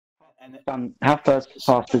How fast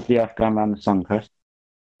is the Earth going around the sun, Chris?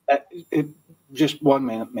 Just 1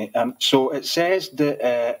 minute, mate. So it says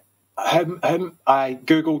that I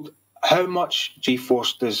googled how much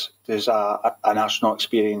G-force does an astronaut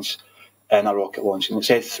experience in a rocket launch, and it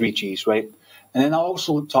said 3 Gs, right? And then I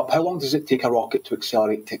also looked up how long does it take a rocket to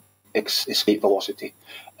accelerate to escape velocity.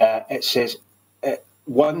 It says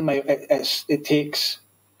 1 mile. It takes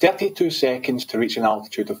 32 seconds to reach an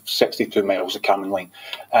altitude of 62 miles, a Kármán line,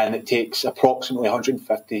 and it takes approximately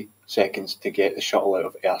 150 seconds to get the shuttle out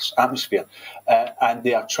of Earth's atmosphere. And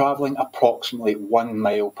they are travelling approximately 1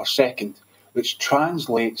 mile per second, which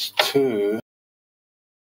translates to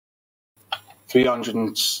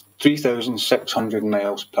 3,600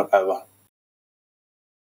 miles per hour.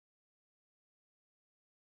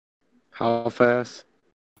 How fast?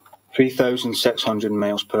 3,600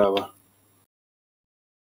 miles per hour.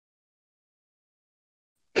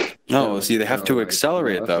 No, see, they have to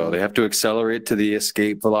accelerate, though. They have to accelerate to the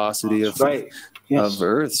escape velocity of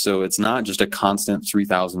Earth. So it's not just a constant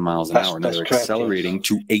 3,000 miles an hour. No, they're accelerating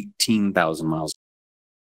to 18,000 miles.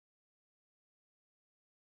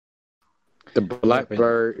 The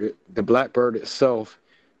Blackbird itself,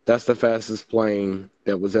 that's the fastest plane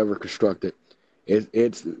that was ever constructed.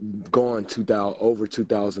 It's going over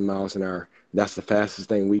 2,000 miles an hour. That's the fastest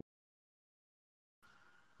thing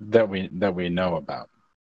that we know about.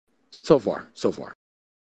 So far.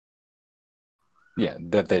 Yeah,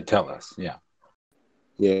 that they tell us. Yeah.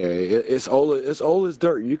 Yeah, it's old as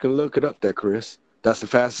dirt. You can look it up there, Chris. That's the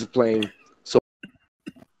fastest plane. So.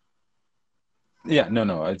 Yeah,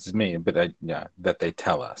 no, it's me. But that they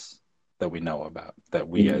tell us, that we know about, that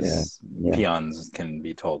we as peons can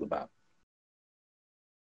be told about.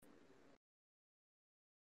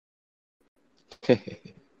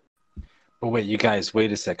 But wait, you guys,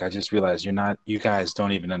 wait a sec. I just realized you guys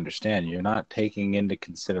don't even understand. You're not taking into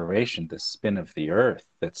consideration the spin of the Earth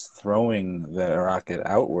that's throwing the rocket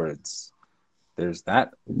outwards. There's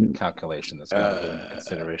that calculation that's got to go into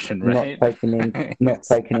consideration, right? Not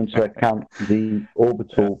taking into account the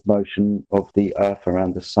orbital motion of the Earth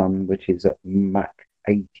around the Sun, which is at Mach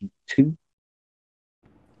 82.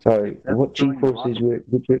 So, what G-forces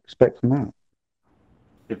would you expect from that?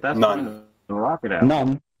 If that's none. The rocket out.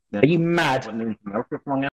 None. Are you mad? I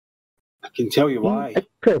can tell you why.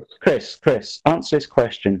 Chris, answer this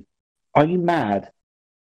question. Are you mad?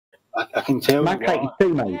 I can tell Mach you why. Mach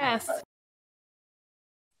 82, mate. Yes.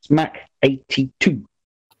 It's Mach 82.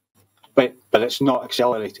 But it's not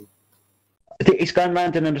accelerating. It's going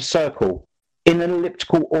round in a circle, in an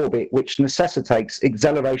elliptical orbit, which necessitates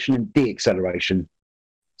acceleration and deacceleration.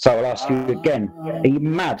 So I'll ask you again. Are you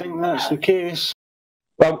mad? I think that's the case.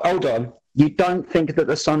 Well, hold on. You don't think that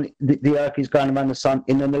the Earth is going around the Sun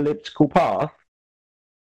in an elliptical path?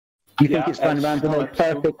 You think it's going around in a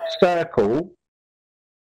perfect circle?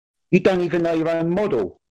 You don't even know your own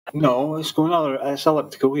model. No, it's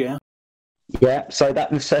elliptical, yeah. Yeah, so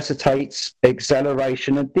that necessitates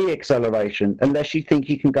acceleration and deacceleration, unless you think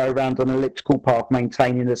you can go around on an elliptical path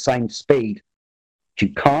maintaining the same speed. But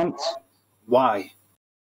you can't. Why?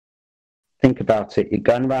 Think about it. You're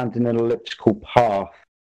going around in an elliptical path.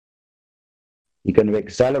 You're going to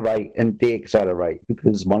accelerate and deaccelerate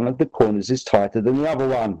because one of the corners is tighter than the other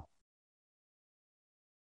one.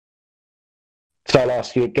 So I'll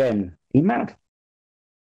ask you again. Are you mad?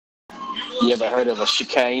 You ever heard of a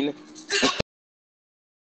chicane?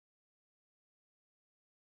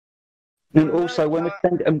 And also, when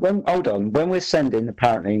we're sending,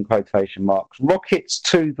 apparently in quotation marks, rockets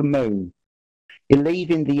to the moon, you're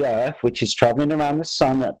leaving the Earth, which is travelling around the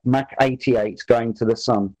Sun at Mach 88, going to the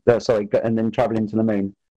Sun. And then travelling to the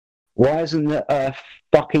moon. Why isn't the Earth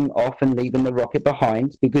fucking off and leaving the rocket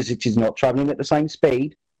behind? Because it is not travelling at the same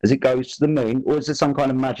speed as it goes to the moon, or is there some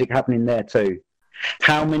kind of magic happening there too?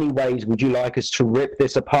 How many ways would you like us to rip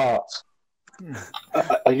this apart?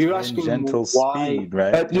 Are you asking gentle why? speed,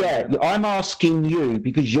 right? Yeah, I'm asking you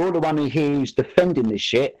because you're the one who's defending this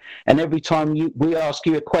shit. And every time we ask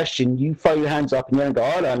you a question, you throw your hands up and you go,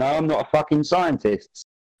 I don't know, I'm not a fucking scientist.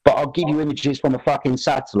 But I'll give you images from a fucking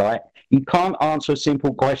satellite. You can't answer a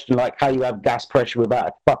simple question like how you have gas pressure without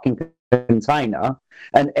a fucking container.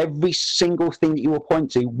 And every single thing that you will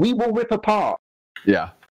point to, we will rip apart. Yeah.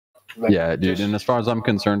 Yeah, dude. And as far as I'm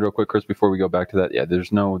concerned, real quick, Chris, before we go back to that,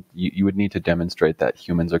 there's no. You would need to demonstrate that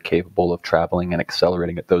humans are capable of traveling and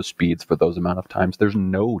accelerating at those speeds for those amount of times. There's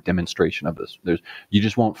no demonstration of this. You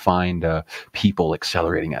just won't find people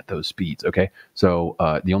accelerating at those speeds. Okay, so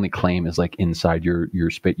the only claim is like inside your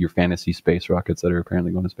fantasy space rockets that are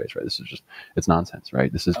apparently going to space. Right? This is just it's nonsense.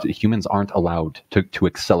 Right? This is humans aren't allowed to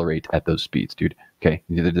accelerate at those speeds, dude. Okay,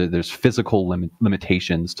 there's physical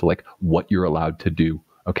limitations to like what you're allowed to do.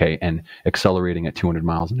 Okay, and accelerating at 200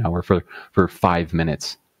 miles an hour for 5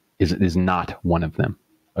 minutes is not one of them.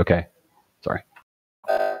 Okay, sorry.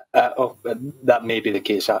 That may be the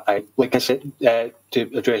case. I like I said, to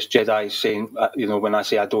address Jedi saying, when I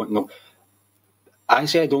say I don't know, I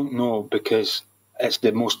say I don't know because it's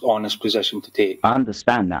the most honest position to take. I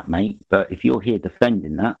understand that, mate, but if you're here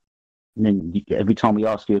defending that, and then every time we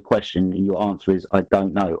ask you a question and your answer is, I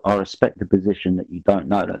don't know, I respect the position that you don't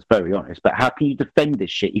know. That's very honest. But how can you defend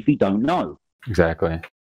this shit if you don't know? Exactly.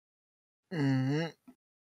 Mm-hmm.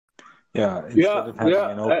 Yeah, instead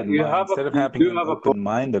of having an open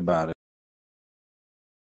mind about it.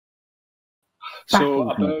 So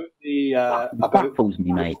about the... baffles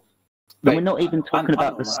me, mate. Right. We're not even talking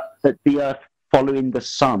about the Earth following the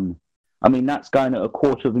sun. I mean, that's going at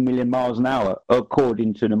 250,000 miles an hour,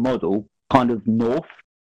 according to the model, kind of north.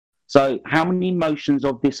 So how many motions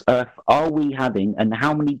of this Earth are we having, and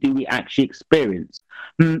how many do we actually experience?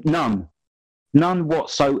 None. None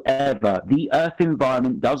whatsoever. The Earth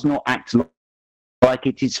environment does not act like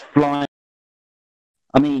it is flying.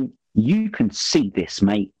 I mean, you can see this,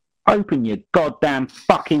 mate. Open your goddamn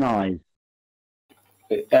fucking eyes.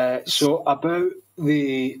 So about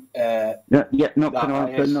the not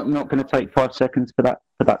going to take 5 seconds for that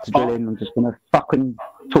to drill in. I'm just going to fucking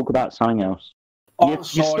talk about something else. You're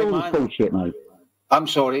still bullshit, mate. I'm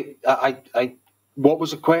sorry. I what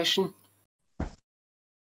was the question?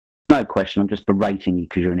 No question. I'm just berating you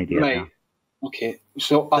because you're an idiot. Right. Now. Okay.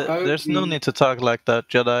 So there's no need to talk like that,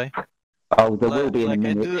 Jedi. Oh, there will be in a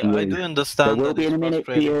minute. I do understand. There will be in a minute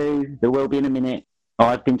for you. There will be in a minute.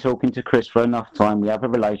 I've been talking to Chris for enough time. We have a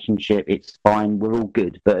relationship. It's fine. We're all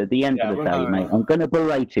good. But at the end of the day, mate, I'm going to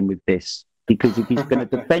berate him with this because if he's going to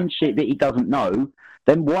defend shit that he doesn't know,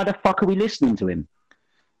 then why the fuck are we listening to him?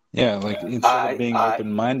 Yeah, like instead of being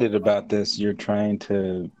open-minded about this, you're trying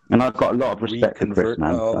to. And I've got a lot of respect for Chris,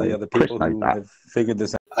 man. All the other people who have figured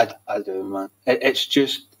this out. I do, man. It's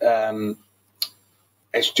just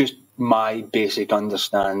my basic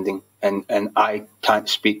understanding, and I can't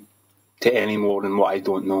speak to any more than what I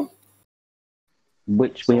don't know.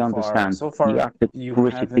 Which we understand. So far, you have to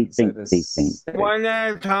critically think these things. One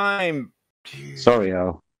at a time. Sorry,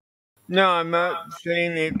 Al. No, I'm not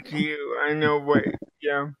saying it to you. I know what,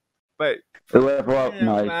 but whoever I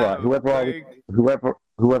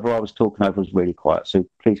was talking over was really quiet. So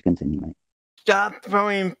please continue, mate. Stop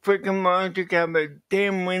throwing freaking logic out the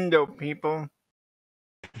damn window, people.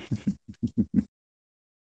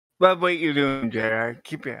 Love what you're doing, Jedi.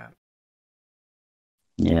 Keep it up.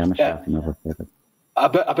 Yeah, I'm a shouting over it.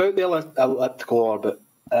 About the elliptical orbit,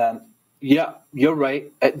 you're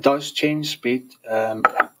right. It does change speed,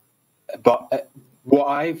 but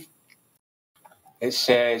it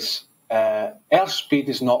says Earth's speed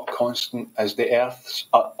is not constant as the Earth's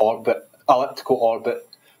elliptical orbit.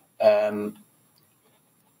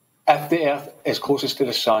 If the Earth is closest to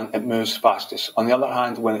the Sun, it moves fastest. On the other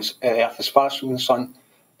hand, when the Earth is faster than the Sun,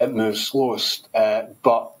 it moves slowest.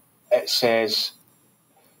 But it says...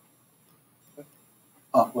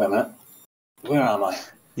 Oh, wait a minute. Where am I?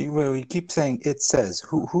 You keep saying it says.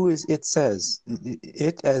 Who is it says?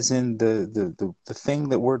 It as in the thing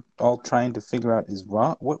that we're all trying to figure out is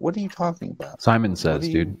wrong? What are you talking about? Simon says,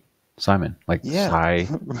 dude. Simon. Like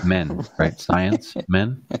men, right? Science,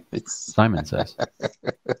 men. Simon says.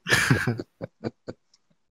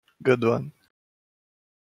 Good one.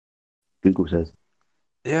 Google says.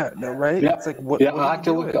 Yeah, no, right? Yeah. It's like what are you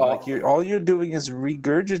doing? Like all you're doing is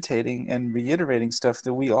regurgitating and reiterating stuff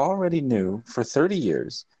that we already knew for 30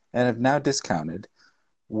 years and have now discounted.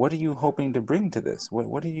 What are you hoping to bring to this?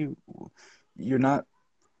 What are you? You're not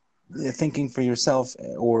thinking for yourself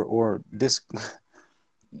or this.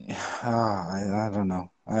 I don't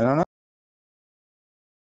know.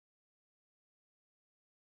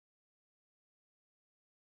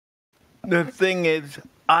 The thing is,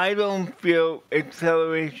 I don't feel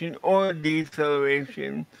acceleration or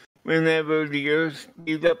deceleration whenever the Earth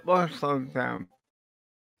speeds up or slows down.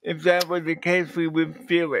 If that was the case, we would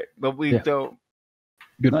feel it, but we don't.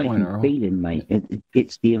 Good not point, even Earl. Feeling, mate.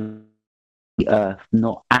 It's the Earth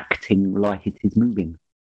not acting like it is moving.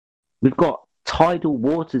 We've got tidal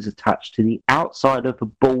waters attached to the outside of a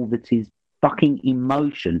ball that is fucking in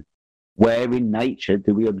motion. Where in nature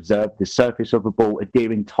do we observe the surface of a ball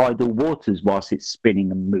adhering tidal waters whilst it's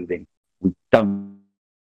spinning and moving? We don't.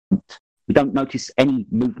 We don't notice any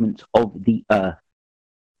movement of the Earth.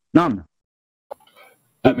 None.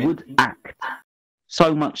 It would act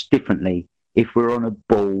so much differently if we're on a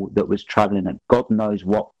ball that was travelling at God knows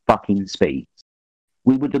what fucking speeds.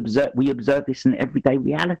 We observe this in everyday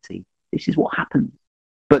reality. This is what happens.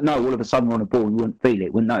 But no, all of a sudden we're on a ball, we wouldn't feel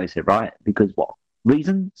it, wouldn't notice it, right? Because what?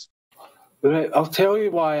 Reasons? Right, I'll tell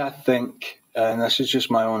you why I think, and this is just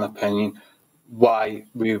my own opinion, why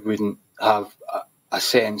we wouldn't have a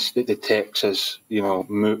sense that detects us,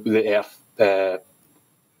 the Earth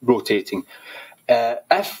rotating.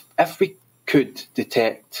 If we could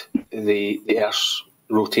detect the Earth's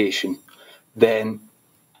rotation, then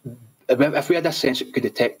if we had a sense that could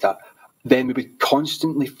detect that, then we would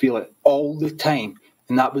constantly feel it all the time,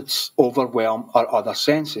 and that would overwhelm our other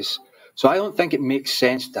senses. So I don't think it makes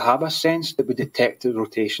sense to have a sense that would detect the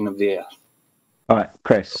rotation of the Earth. All right,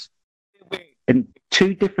 Chris. In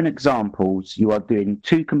two different examples, you are doing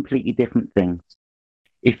two completely different things.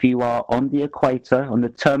 If you are on the equator, on the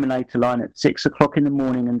terminator line at 6 o'clock in the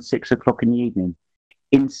morning and 6 o'clock in the evening,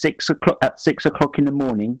 at 6 o'clock in the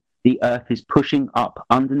morning, the Earth is pushing up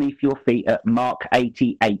underneath your feet at Mark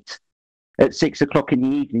 88. At 6 o'clock in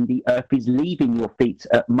the evening, the Earth is leaving your feet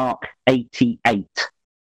at Mark 88.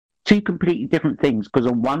 Two completely different things, because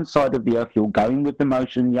on one side of the Earth, you're going with the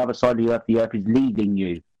motion, and the other side of the Earth is leaving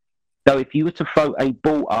you. So if you were to throw a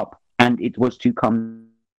ball up and it was to come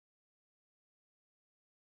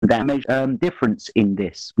down, measure difference in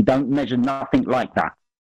this. We don't measure nothing like that.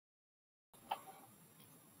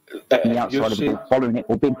 The outside of the ball following it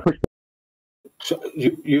or being pushed. So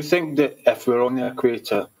you think that if we're on the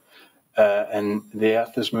equator and the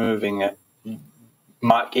Earth is moving at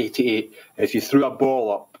Mach 88, if you threw a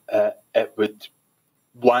ball up, it would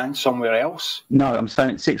land somewhere else? No, I'm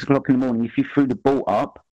saying at 6 o'clock in the morning, if you threw the ball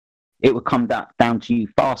up, it would come down to you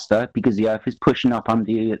faster because the Earth is pushing up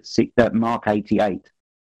under you at Mark 88.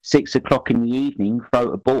 6 o'clock in the evening,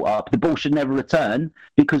 throw a ball up. The ball should never return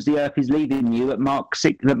because the Earth is leaving you at Mark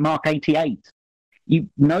 88. You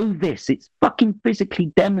know this. It's fucking physically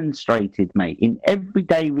demonstrated, mate, in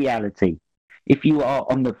everyday reality. If you are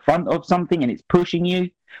on the front of something and it's pushing you,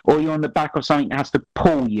 or you're on the back of something that has to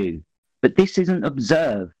pull you. But this isn't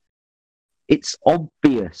observed. It's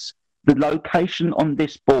obvious. The location on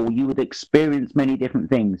this ball, you would experience many different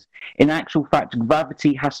things. In actual fact,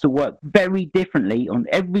 gravity has to work very differently on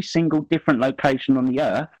every single different location on the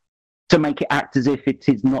Earth to make it act as if it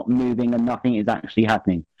is not moving and nothing is actually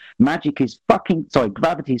happening. Gravity is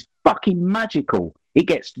fucking magical. It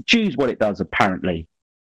gets to choose what it does, apparently.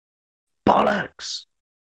 Bollocks.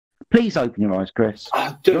 Please open your eyes, Chris.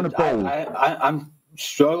 Dude, you're on a ball. I'm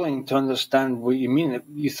struggling to understand what you mean.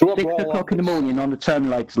 You throw a ball 6 o'clock in the morning on the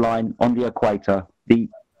terminator line on the equator. The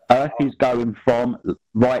Earth is going from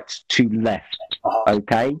right to left.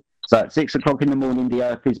 Okay? So at 6 o'clock in the morning, the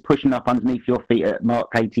Earth is pushing up underneath your feet at Mark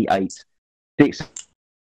 88. 6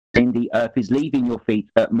 in the Earth is leaving your feet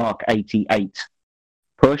at Mark 88.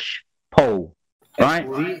 Push, pull.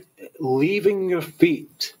 Right? Leaving your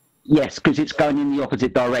feet? Yes, because it's going in the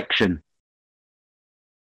opposite direction.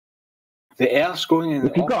 The Earth's going in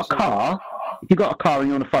the opposite direction. If you've got a car and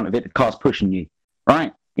you're on the front of it, the car's pushing you,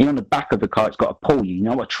 right? You're on the back of the car, it's got to pull you. You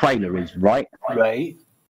know what a trailer is, right? Right.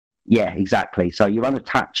 Yeah, exactly. So you're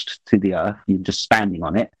unattached to the Earth, you're just standing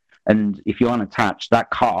on it. And if you're unattached,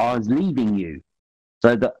 that car is leaving you.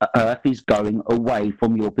 So the Earth is going away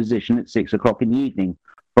from your position at 6 o'clock in the evening,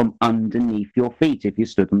 from underneath your feet if you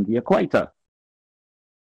stood on the equator.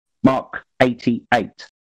 Mark 88.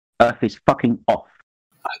 Earth is fucking off.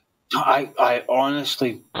 I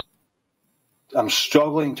honestly, I'm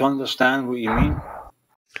struggling to understand what you mean.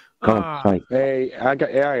 Hey, I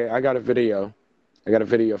got a video. I got a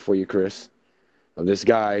video for you, Chris, of this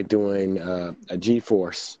guy doing a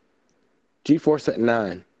G-force. G-force at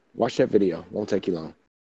 9. Watch that video. Won't take you long.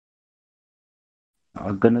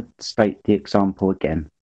 I'm going to state the example again.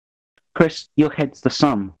 Chris, your head's the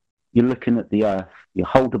sun. You're looking at the Earth. You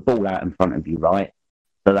hold the ball out in front of you, right?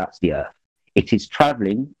 So that's the Earth. It is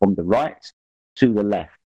travelling from the right to the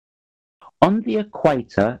left. On the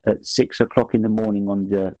equator at 6 o'clock in the morning on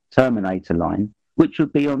the terminator line, which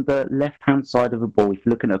would be on the left-hand side of the ball, if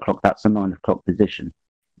you're looking at a clock, that's a 9 o'clock position.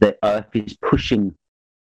 The Earth is pushing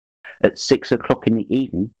at 6 o'clock in the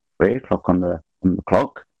evening, 3 o'clock on the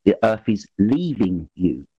clock, the Earth is leaving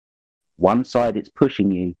you. One side it's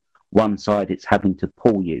pushing you, one side it's having to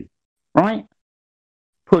pull you. Right?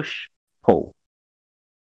 Push, pull.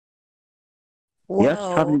 The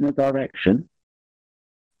Earth's traveling in a direction.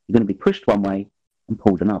 You're going to be pushed one way and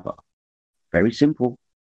pulled another. Very simple.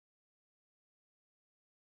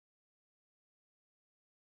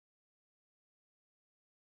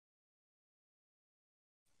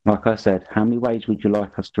 Like I said, how many ways would you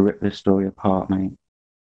like us to rip this story apart, mate?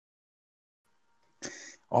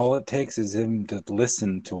 All it takes is him to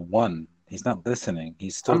listen to one. He's not listening.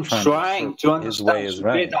 He's still I'm trying to understand. His way is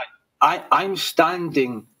right. I'm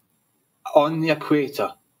standing on the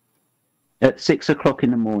equator. At 6 o'clock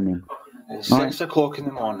in the morning. At 6 o'clock in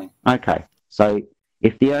the morning. Okay, so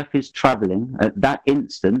if the Earth is travelling, at that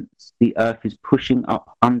instance, the Earth is pushing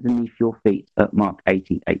up underneath your feet at Mark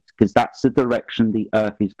 88, because that's the direction the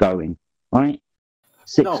Earth is going, right?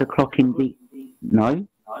 6 o'clock in the... No?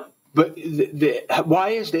 But why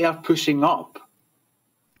is the Earth pushing up?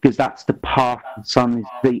 Because that's the path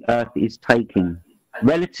the Earth is taking.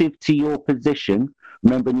 Relative to your position,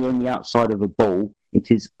 remember when you're on the outside of a ball, it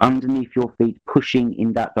is underneath your feet pushing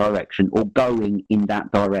in that direction or going in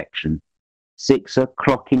that direction. 6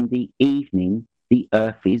 o'clock in the evening, the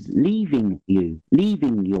Earth is leaving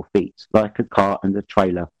your feet like a car and a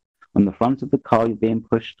trailer. On the front of the car, you're being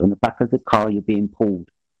pushed. On the back of the car, you're being pulled.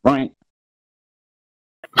 Right?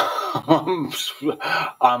 I'm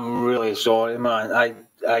really sorry, man.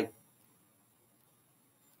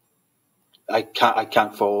 I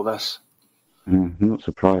can't follow this. I'm not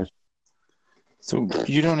surprised. So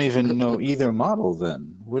you don't even know either model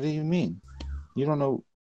then? What do you mean? You don't know?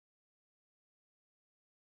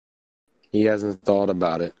 He hasn't thought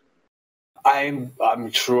about it. I'm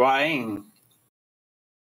trying.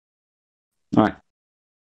 Right.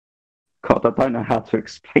 God, I don't know how to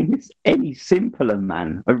explain this any simpler,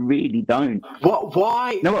 man. I really don't. What?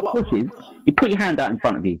 Why? You know what push is? You put your hand out in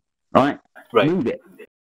front of you, right? Right. Move it.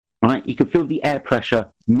 Right? You can feel the air pressure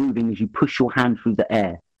moving as you push your hand through the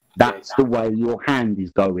air. That's the way your hand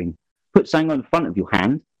is going. Put something on the front of your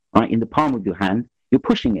hand, right, in the palm of your hand, you're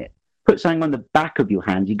pushing it. Put something on the back of your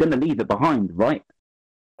hand, you're going to leave it behind, right?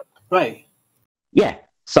 Right. Yeah.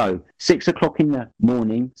 So 6 o'clock in the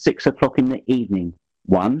morning, 6 o'clock in the evening.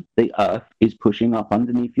 One, the Earth is pushing up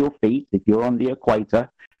underneath your feet if you're on the equator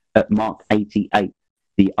at Mark 88.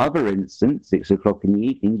 The other instance, 6 o'clock in the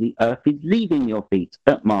evening, the Earth is leaving your feet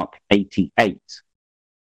at Mark 88.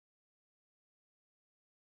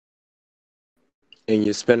 And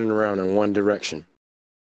you're spinning around in one direction.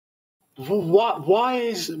 Why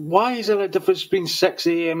is there a difference between 6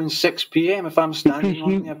 a.m. and 6 p.m. if I'm standing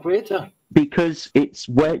on the equator? Because it's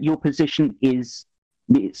where your position is.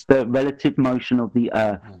 It's the relative motion of the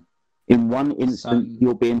Earth. In one instant,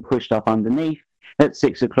 you're being pushed up underneath. At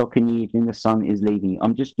 6 o'clock in the evening, the sun is leaving you.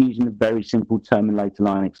 I'm just using a very simple terminator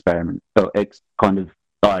line experiment, or kind of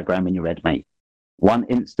diagram in your head, mate. One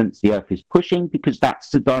instance, the Earth is pushing because that's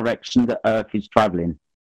the direction the Earth is traveling.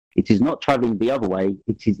 It is not traveling the other way.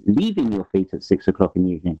 It is leaving your feet at 6 o'clock in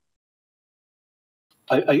the evening.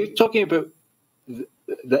 Are you talking about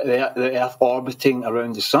the Earth orbiting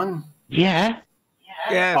around the sun? Yeah.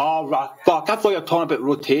 Yeah. Oh, right. Fuck, I thought you were talking about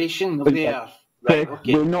rotation of the Earth. Right,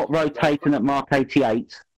 okay. We're not rotating at Mark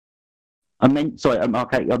 88. I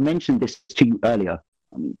mentioned this to you earlier.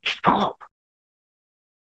 I mean, stop.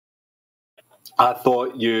 I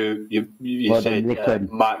thought you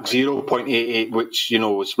said Mach 0.88, which,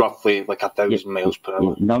 is roughly like 1,000 miles per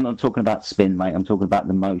hour. No, I'm not talking about spin, mate. I'm talking about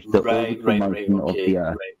the motion of the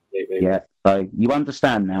Earth. Yeah, so you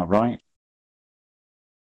understand now, right?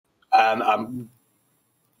 I'm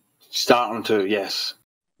starting to, yes.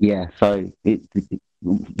 Yeah, so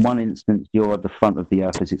one instance you're at the front of the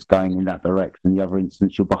Earth as it's going in that direction. The other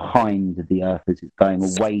instance you're behind the Earth as it's going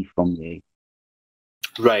away from you.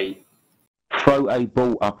 Right. Throw a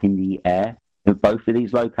ball up in the air at both of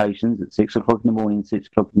these locations at 6 o'clock in the morning, 6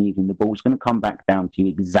 o'clock in the evening. The ball's going to come back down to you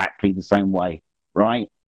exactly the same way, right?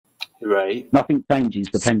 Right. Nothing changes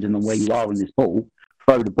depending on where you are in this ball.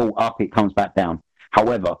 Throw the ball up, it comes back down.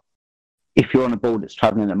 However, if you're on a ball that's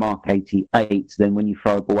travelling at Mark 88, then when you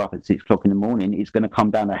throw a ball up at 6 o'clock in the morning, it's going to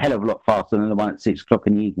come down a hell of a lot faster than the one at 6 o'clock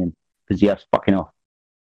in the evening because the Earth's fucking off.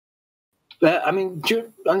 I mean, do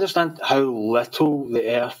you understand how little the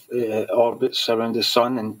Earth orbits around the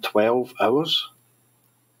Sun in 12 hours?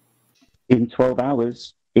 In 12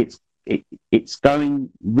 hours, it's going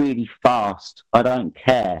really fast. I don't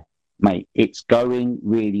care, mate. It's going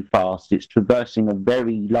really fast. It's traversing a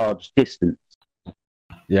very large distance.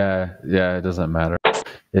 Yeah, it doesn't matter.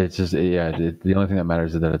 It's just, the only thing that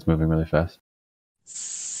matters is that it's moving really fast.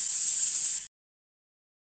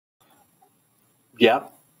 Yeah.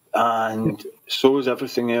 And so is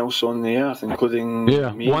everything else on the Earth, including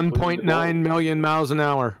 1.9 million miles an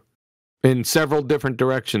hour in several different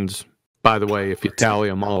directions, by the way, if you tally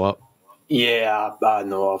them all up. Yeah, I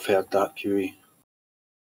know, I've heard that, QE.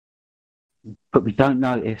 but we don't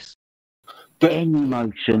notice any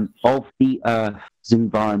motion of the Earth's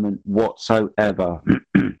environment whatsoever.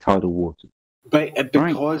 Tidal water. But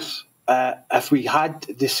because if we had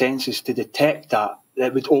the senses to detect that,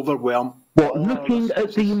 it would overwhelm. What, looking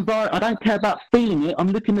at the environment? I don't care about feeling it.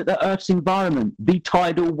 I'm looking at the Earth's environment. The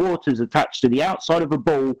tidal water's attached to the outside of a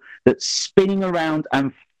ball that's spinning around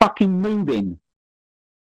and fucking moving.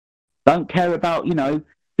 Don't care about,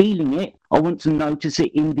 feeling it. I want to notice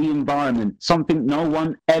it in the environment. Something no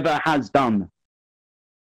one ever has done.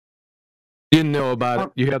 You didn't know about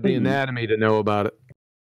it. You have the anatomy to know about it.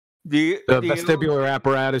 The vestibular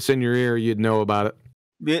apparatus in your ear, you'd know about it.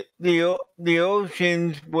 The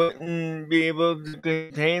oceans wouldn't be able to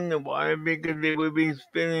contain the water because it would be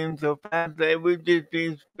spinning so fast that it would just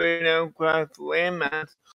be spread out across the landmass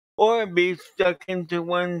or be stuck into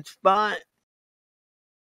one spot.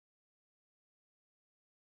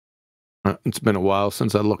 It's been a while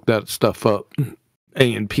since I looked that stuff up.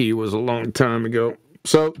 A&P was a long time ago.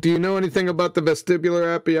 So, do you know anything about the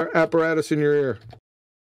vestibular apparatus in your ear?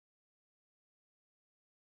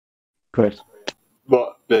 Chris?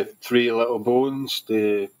 What, the three little bones,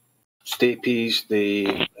 the stapes,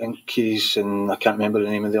 the inkeys, and I can't remember the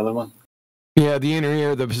name of the other one. Yeah, the inner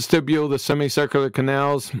ear, the vestibule, the semicircular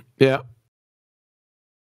canals. Yeah.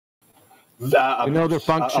 I know their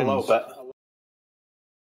functions. A little bit.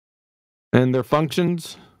 And their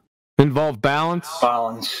functions involve balance?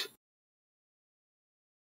 Balance.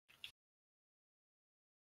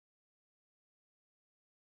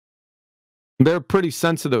 They're pretty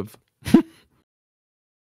sensitive.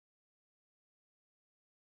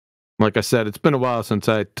 Like I said, it's been a while since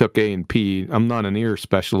I took A&P. I'm not an ear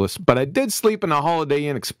specialist, but I did sleep in a Holiday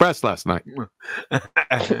Inn Express last night. the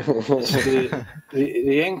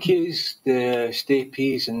inkeys, the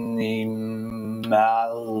stapes, and the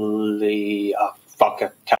Mali... fuck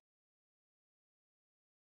it.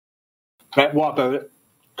 Right, what about it?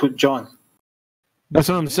 John? That's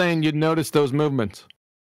what I'm saying. You'd notice those movements.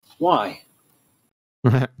 Why?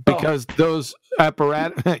 Because those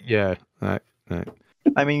apparatus... yeah. Right.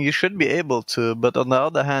 I mean, you should be able to, but on the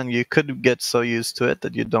other hand, you could get so used to it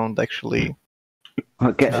that you don't actually...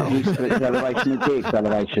 Get used to acceleration and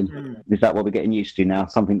de-acceleration. Is that what we're getting used to now?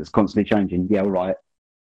 Something that's constantly changing? Yeah, all right.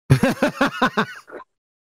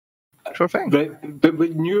 Sure thing. But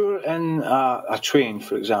when you're in a train,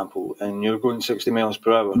 for example, and you're going 60 miles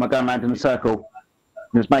per hour... Am I going around in a circle?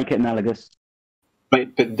 Let's make it analogous.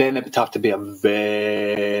 Right, but then it would have to be a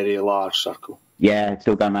very large circle. Yeah, it's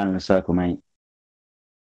still going around in a circle, mate.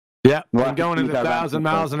 Yeah, I'm going at 1,000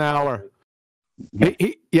 miles an hour.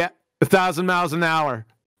 Yeah, 1,000 miles an hour,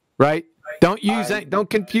 right? Don't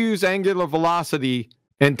confuse angular velocity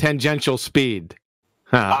and tangential speed.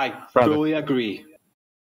 I fully agree.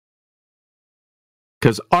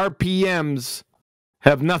 Because RPMs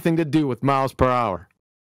have nothing to do with miles per hour.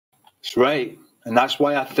 That's right. And that's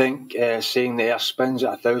why I think saying the Earth spins at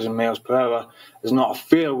 1,000 miles per hour is not a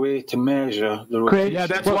fair way to measure the rotation. Yeah,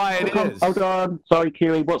 that's why it is. Hold on. Sorry,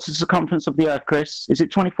 Kiri. What's the circumference of the Earth, Chris? Is it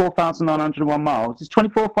 24,901 miles? Is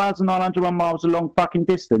 24,901 miles a long fucking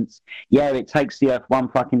distance? Yeah, it takes the Earth one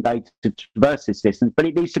fucking day to traverse this distance, but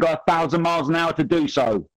it needs to go 1,000 miles an hour to do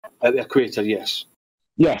so. At the equator, yes.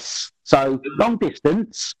 Yes. So, long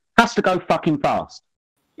distance has to go fucking fast.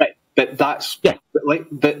 Right, but that's... Yeah.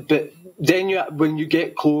 But then when you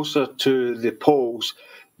get closer to the poles,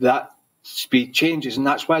 that speed changes, and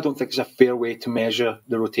that's why I don't think it's a fair way to measure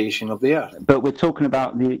the rotation of the Earth. But we're talking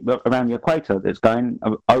about around the equator that's going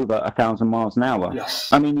over 1,000 miles an hour.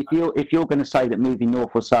 Yes. I mean, if you're going to say that moving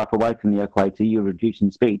north or south away from the equator, you're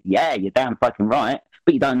reducing speed, yeah, you're damn fucking right,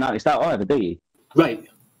 but you don't notice that either, do you? Right.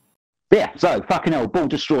 Yeah, so, fucking hell, ball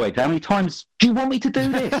destroyed. How many times do you want me to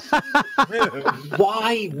do this?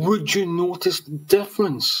 Why would you notice the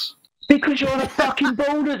difference? Because you're on a fucking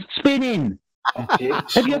ball that's spinning. Okay,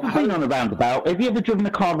 have you ever been on a roundabout? Have you ever driven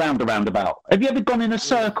a car round a roundabout? Have you ever gone in a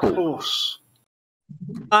circle? Of course.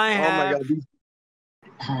 I have. Oh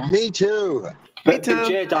my God. Me too. Me too.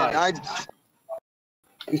 Jedi.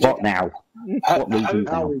 What now?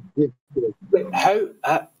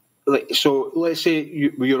 So let's say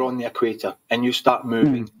you're on the equator and you start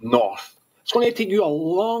moving north. It's going to take you a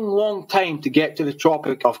long, long time to get to the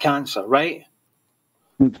Tropic of Cancer, right?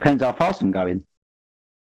 It depends how fast I'm going.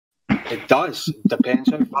 It does. It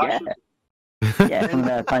depends how fast. Yeah, from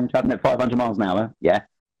the plane traveling at 500 miles an hour. Yeah.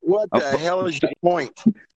 What the hell is your point?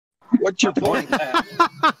 What's your point?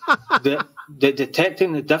 the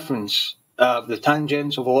detecting the difference of the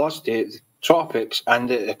tangential velocity at the tropics and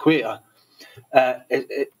the equator.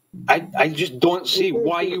 I just don't see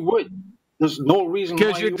why you would. There's no reason why.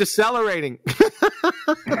 Because you're decelerating.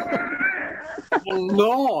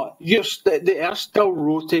 No, they are still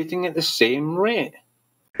rotating at the same rate.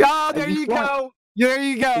 Oh, there you go. There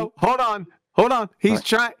you go. Hold on.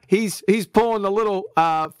 He's he's pulling a little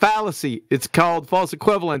fallacy. It's called false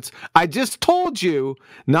equivalence. I just told you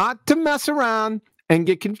not to mess around and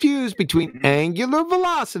get confused between angular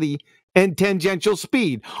velocity and tangential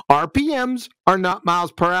speed. RPMs are not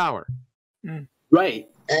miles per hour. Right.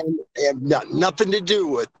 And nothing to do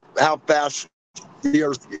with how fast the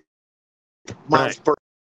Earth miles per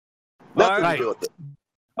hour. Nothing to do with it.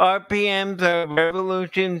 RPMs are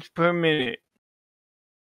revolutions per minute.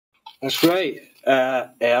 That's right.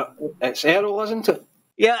 It's Errol, isn't it?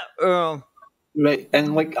 Yeah, Earl. Right,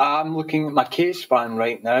 and like I'm looking at my case fan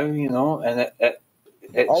right now, you know, and it's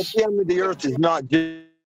RPM of the Earth is not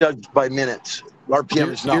judged by minutes.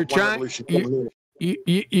 RPM is not one revolution per minute.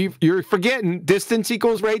 You're forgetting distance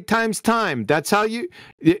equals rate times time. That's how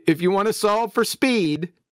if you want to solve for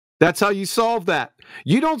speed, that's how you solve that.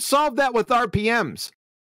 You don't solve that with RPMs.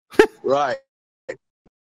 Right.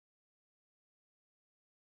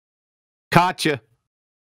 Gotcha.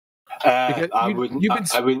 I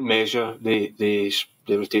wouldn't measure the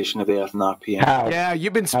rotation of the Earth in RPM. Yeah,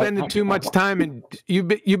 you've been spending too much time, and you've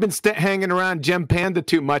been hanging around Gem Panda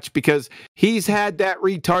too much because he's had that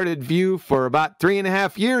retarded view for about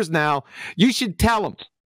 3.5 years now. You should tell him.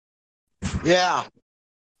 Yeah.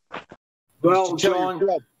 Well, John,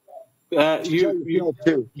 you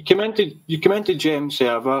commented Gem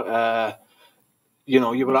server. You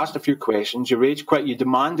know, you were asked a few questions. You rage quit. You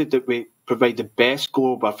demanded that we provide the best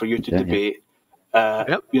Glober for you to debate.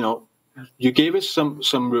 Yep. You know, you gave us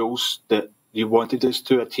some rules that you wanted us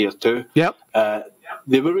to adhere to. Yep.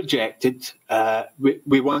 They were rejected.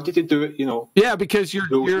 We wanted to do it, you know. Yeah, because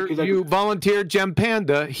you volunteered Gem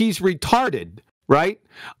Panda. He's retarded, right?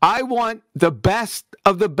 I want the best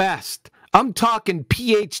of the best. I'm talking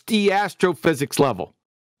PhD astrophysics level.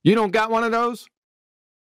 You don't got one of those?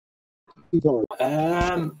 We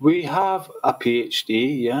have a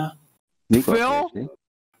PhD, yeah. Phil,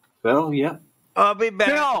 yeah. I'll be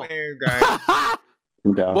back later, guys.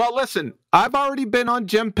 Well, listen, I've already been on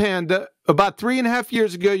Gem Panda about 3.5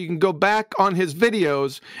 years ago. You can go back on his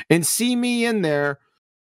videos and see me in there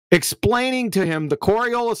explaining to him the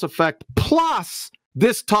Coriolis effect plus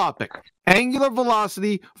this topic, angular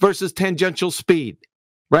velocity versus tangential speed,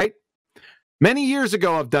 right? Many years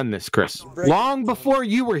ago, I've done this, Chris, long before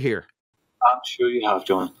you were here. I'm sure you have,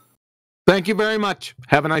 John. Thank you very much.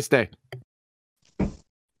 Have a nice day.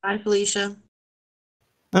 Bye, Felicia.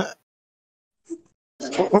 About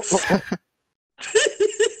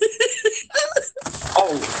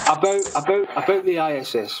the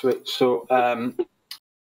ISS, right? So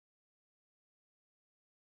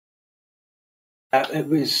it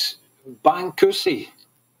was Bancusi.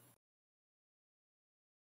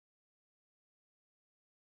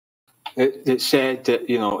 It said that,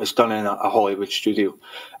 you know, it's done in a Hollywood studio.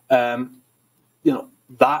 You know,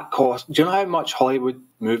 that cost. Do you know how much Hollywood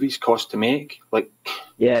movies cost to make? Like,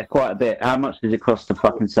 yeah, quite a bit. How much does it cost to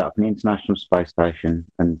fucking set up an international space station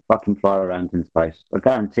and fucking fly around in space? I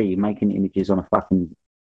guarantee you, making images on a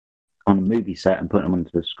movie set and putting them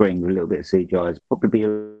onto the screen with a little bit of CGI is probably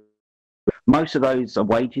most of those are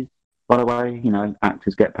wages. By the way, you know,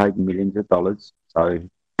 actors get paid millions of dollars. So,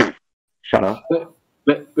 shut up.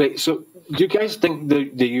 Right, so do you guys think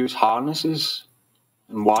they use harnesses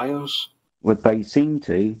and wires? Well, they seem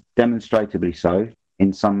to, demonstratively so,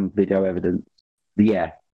 in some video evidence.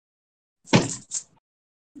 Yeah.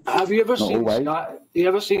 Have you ever seen the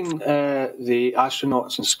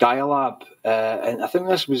astronauts in Skylab? And I think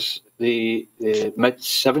this was the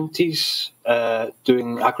mid-70s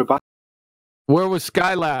doing acrobatics. Where was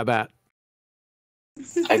Skylab at?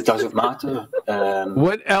 It doesn't matter.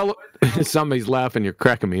 Somebody's laughing. You're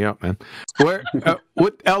cracking me up, man. What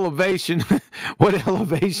elevation? What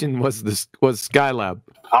elevation was Skylab?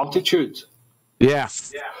 Altitude. Yeah.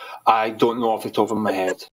 I don't know off the top of my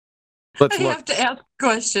head. I have to ask a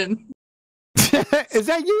question. Is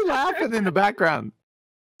that you laughing in the background?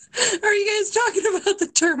 Are you guys talking about the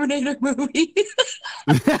Terminator movie?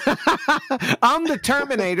 I'm the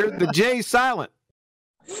Terminator. The J's silent.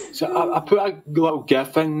 So I put a little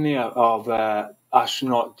GIF in there of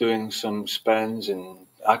astronaut doing some spins and.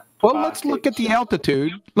 Well, let's look at the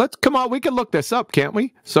altitude. Come on, we can look this up, can't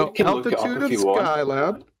we? So altitude of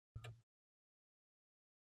Skylab.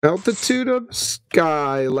 Altitude of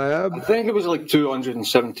Skylab. I think it was like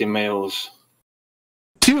 270 miles.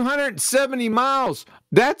 270 miles.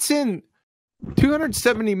 That's in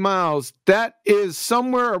 270 miles. That is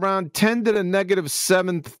somewhere around 10 to the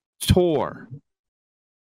 -7th torr.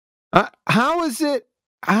 How is it?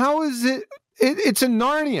 It's in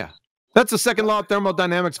Narnia. That's a second law of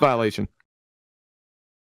thermodynamics violation.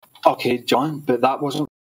 Okay, John, but that wasn't.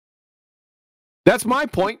 That's my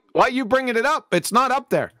point. Why are you bringing it up? It's not up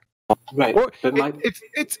there. Right. Or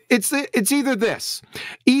it's either this.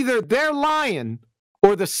 Either they're lying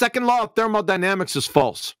or the second law of thermodynamics is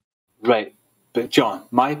false. Right. But John,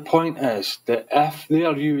 my point is that if they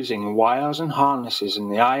are using wires and harnesses in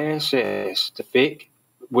the ISS to fake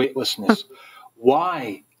weightlessness,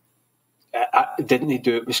 why didn't they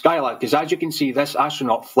do it with Skylab? Because as you can see, this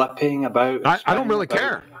astronaut flipping about. I don't really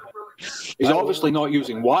care. He's obviously not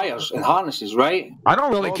using wires and harnesses, right? I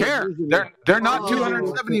don't really care. They're not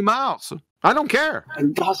 270 miles. I don't care.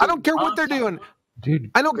 I don't care what they're doing. Dude,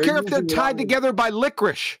 I don't care if they're tied together by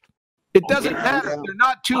licorice. It doesn't matter. They're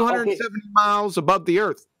not 270 miles above the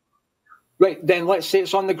Earth. Right, then let's say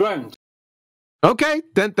it's on the ground. Okay,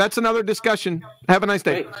 then that's another discussion. Have a nice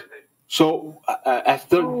day. Right. So if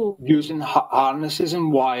they're using harnesses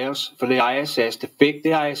and wires for the ISS to fake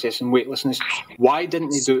the ISS and weightlessness, why didn't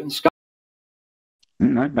they do it in Sky?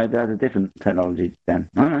 No, maybe that's a different technology then.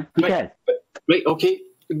 I don't know. Who cares? Right, okay.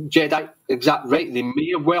 Jedi, exactly right. They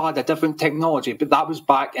may have well had a different technology, but that was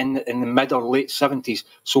back in the mid or late 70s.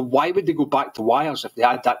 So why would they go back to wires if they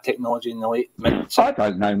had that technology in the late mid 70s? I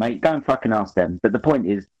don't know, mate. Don't fucking ask them. But the point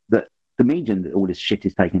is that the medium that all this shit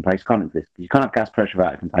is taking place can't exist. You can't have gas pressure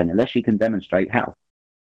out of a container unless you can demonstrate how.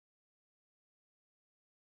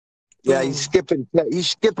 Yeah, he's skipping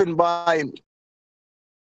by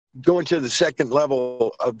going to the second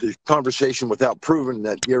level of the conversation without proving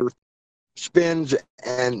that the Earth spins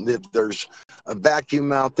and that there's a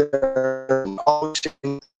vacuum out there and all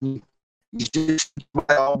these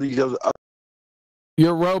other.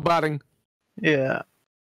 You're roboting. Yeah.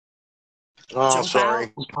 Oh, Jump sorry.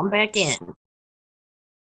 out, come back in.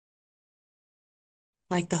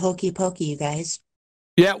 Like the hokey pokey, you guys.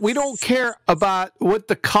 Yeah, we don't care about what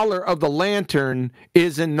the color of the lantern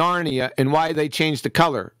is in Narnia and why they changed the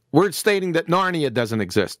color. We're stating that Narnia doesn't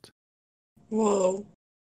exist. Whoa.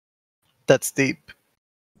 That's deep.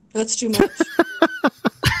 That's too much.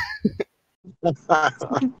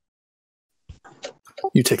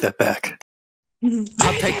 You take that back.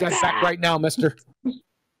 I'll take that back right now, mister.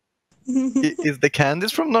 Is the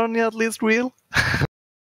Candice from Narnia at least real?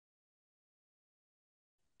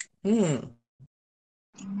 It's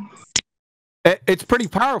pretty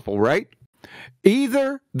powerful, right?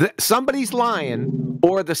 Either somebody's lying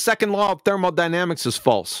or the second law of thermodynamics is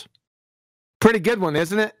false. Pretty good one,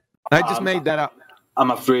 isn't it? I just made that up.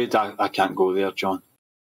 I'm afraid I can't go there, John.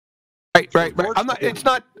 Right.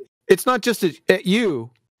 It's not just at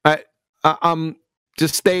you. I'm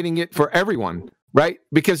just stating it for everyone, right?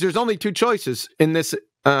 Because there's only two choices in this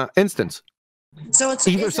instance. So it's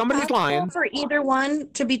either somebody's lying for either one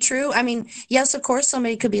to be true. I mean, yes, of course,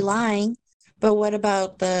 somebody could be lying, but what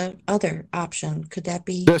about the other option? Could that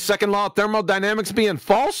be the second law of thermodynamics being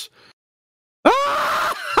false? Dare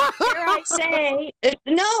I say,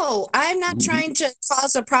 no, I'm not trying to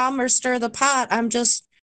cause a problem or stir the pot. I'm just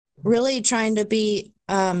really trying to be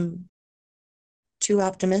too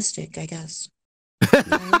optimistic, I guess.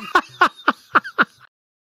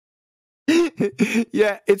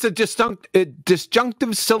 Yeah, it's a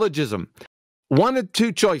disjunctive syllogism. One of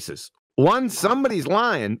two choices. One, somebody's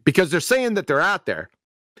lying because they're saying that they're out there.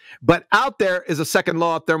 But out there is a second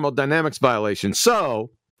law of thermodynamics violation.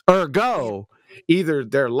 So, ergo, either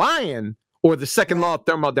they're lying or the second law of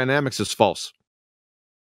thermodynamics is false.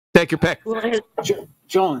 Take your pick.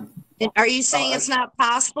 John. Are you saying it's not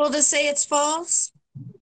possible to say it's false?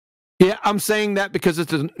 Yeah, I'm saying that because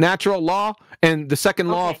it's a natural law, and the second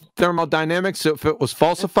law of thermodynamics, if it was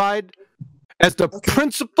falsified, as the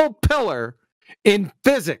principal pillar in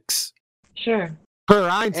physics. Sure. Per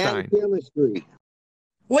Einstein. And chemistry.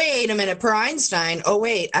 Wait a minute, per Einstein. Oh,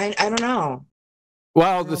 wait, I don't know.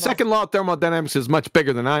 Well, the second law of thermodynamics is much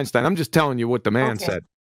bigger than Einstein. I'm just telling you what the man said.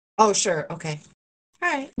 Oh, sure. Okay.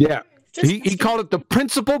 All right. Yeah. He called it the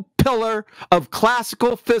principal pillar of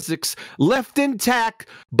classical physics left intact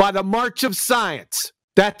by the march of science.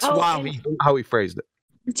 That's how he phrased it.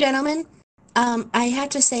 Gentlemen, I have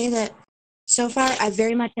to say that so far I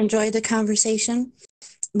very much enjoyed the conversation.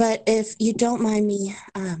 But if you don't mind me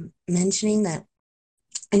mentioning that,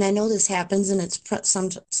 and I know this happens and it's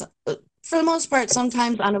for the most part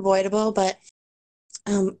sometimes unavoidable, but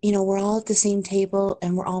we're all at the same table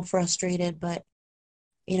and we're all frustrated, but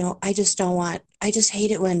I just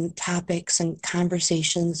hate it when topics and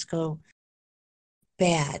conversations go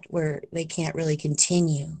bad where they can't really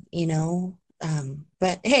continue,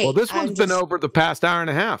 but hey. Well, this one's been over the past hour and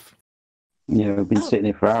a half. Yeah, we've been sitting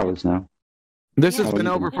here for hours now. This has been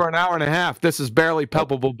over for an hour and a half. This is barely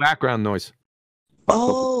palpable background noise.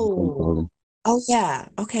 Oh, yeah.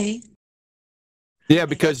 Okay. Yeah,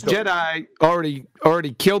 because Jedi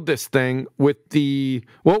already killed this thing with the,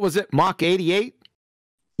 what was it, Mach 88?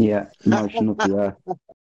 Yeah, motion of the Earth.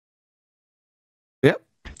 Yep.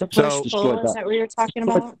 The push pull, is that what you're talking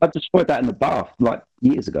about? I destroyed that in the bath like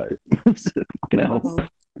years ago. Fucking hell.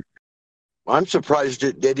 I'm surprised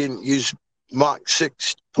they didn't use Mach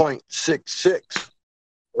 6.66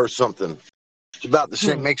 or something. It's about the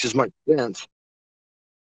same, makes as much sense.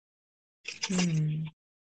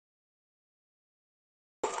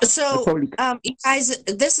 So, you guys,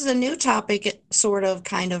 this is a new topic, sort of,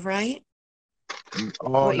 kind of, right?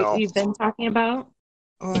 Oh, no. You've been talking about?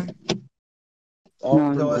 Or?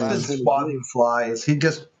 No, it's been swatting flies. He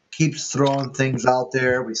just keeps throwing things out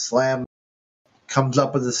there. We slam, comes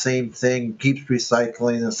up with the same thing, keeps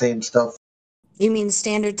recycling the same stuff. You mean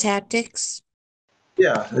standard tactics?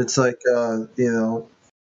 Yeah, it's like,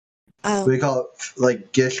 we call it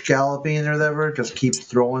like gish galloping or whatever. Just keeps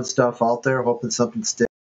throwing stuff out there, hoping something sticks.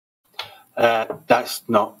 That's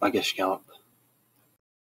not a gish gallop.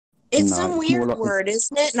 It's some weird word,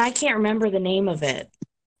 isn't it? And I can't remember the name of it.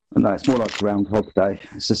 No, it's more like Groundhog Day.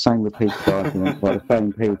 It's the same repeated arguments by the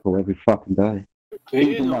same people every fucking day.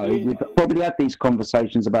 Even though we probably had these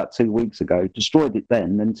conversations about 2 weeks ago, destroyed it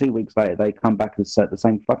then 2 weeks later they come back and say the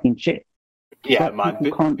same fucking shit. Yeah, man.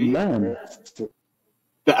 People can't learn.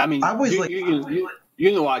 But I mean,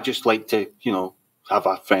 you know, I just like to, have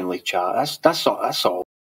a friendly chat. That's all.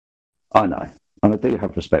 I know. And I do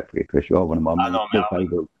have respect for you, Chris. You are one of my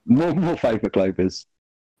more favourite Globers.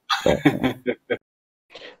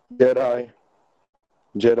 Jedi,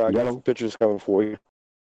 got some pictures coming for you.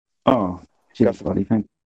 Oh, cheers, buddy. Thank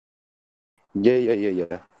you.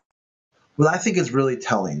 Yeah. What I think is really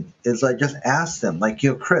telling is like just ask them, like,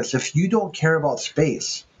 Chris, if you don't care about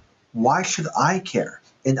space, why should I care?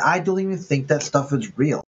 And I don't even think that stuff is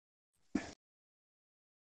real.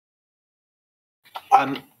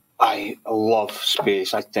 I love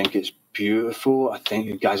space. I think it's beautiful. I think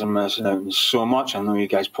you guys are missing out on so much. I know you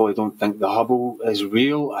guys probably don't think the Hubble is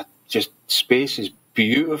real. Space is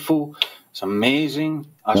beautiful. It's amazing.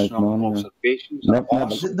 Astronomical observations.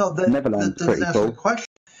 Neverland's pretty cool.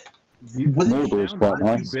 Mordor's quite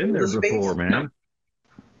nice. You've been there before, man.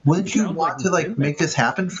 Wouldn't you want to make this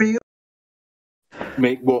happen for you?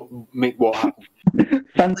 Make what happen?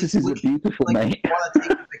 Fantasies are beautiful, mate.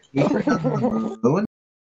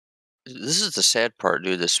 This is the sad part,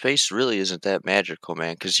 dude. The space really isn't that magical,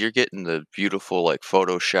 man, because you're getting the beautiful,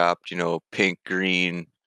 photoshopped, pink, green,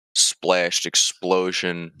 splashed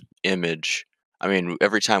explosion image. I mean,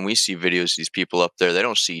 every time we see videos of these people up there, they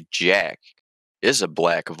don't see jack. It's a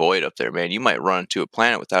black void up there, man. You might run into a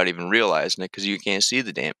planet without even realizing it because you can't see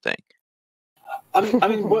the damn thing. I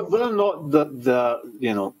mean, whether or not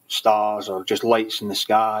the stars or just lights in the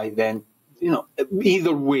sky, then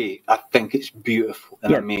either way, I think it's beautiful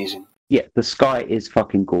and amazing. Yeah, the sky is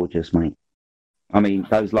fucking gorgeous, mate. I mean,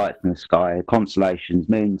 those lights in the sky, constellations,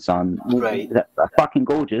 moon, sun, they're fucking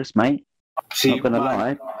gorgeous, mate. See, not gonna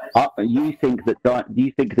lie. You think that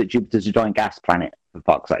Jupiter's a giant gas planet, for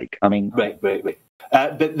fuck's sake? I mean, right. But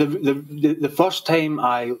the first time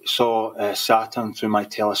I saw Saturn through my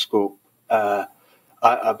telescope, it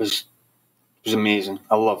was amazing.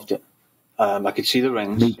 I loved it. I could see the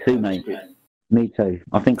rings. Me too, mate. Me too.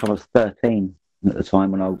 I think I was 13 at the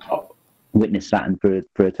time when I witnessed Saturn through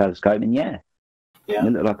a telescope, and it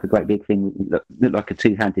looked like a great big thing. It looked like a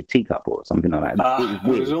two-handed teacup or something like that. It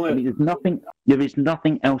was weird. I mean, there is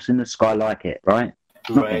nothing else in the sky like it, right?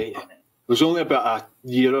 Right. It was only about a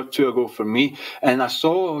year or two ago for me, and I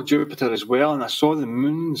saw Jupiter as well, and I saw the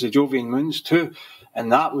moons, the Jovian moons too, and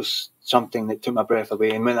that was something that took my breath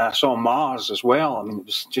away. And when I saw Mars as well, I mean, it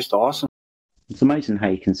was just awesome. It's amazing how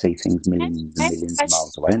you can see things millions and millions of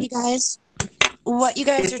miles away. You guys, what you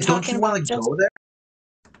guys are talking about? Don't you want to go there?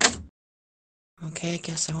 Okay, I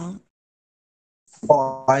guess I won't.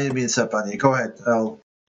 Oh, I didn't mean to step on you. Go ahead.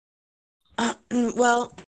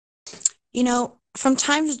 Well, from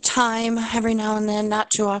time to time, every now and then, not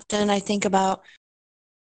too often, I think about,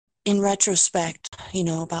 in retrospect,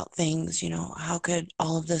 about things, how could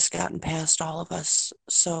all of this gotten past all of us?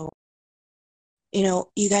 So,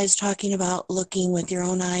 you guys talking about looking with your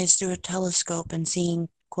own eyes through a telescope and seeing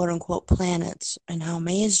quote unquote planets and how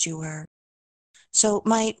amazed you were. So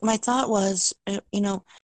my thought was,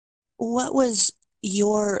 what was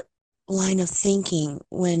your line of thinking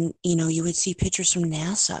when, you would see pictures from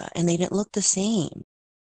NASA and they didn't look the same?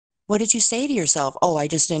 What did you say to yourself? Oh, I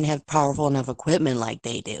just didn't have powerful enough equipment like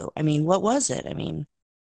they do. I mean, what was it? I mean,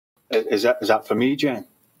 is that for me, Jen?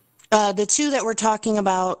 The two that we're talking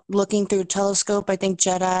about looking through telescope, I think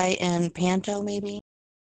Jedi and Panto, maybe?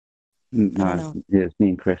 No, I don't know. yeah, it's me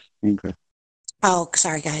and Chris. Oh,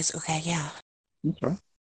 sorry, guys. Okay, yeah. That's right.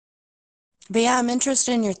 But yeah, I'm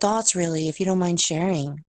interested in your thoughts, really, if you don't mind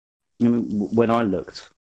sharing. I mean, when I looked,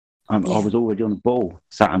 I was already on the ball.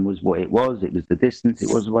 Saturn was what it was. It was the distance.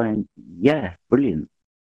 It was away. And yeah, brilliant.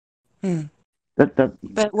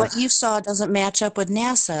 But what you saw doesn't match up with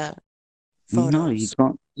NASA photos. No, you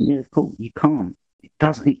can't. Yeah, cool. You can't. It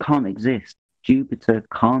doesn't. It can't exist. Jupiter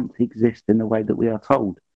can't exist in the way that we are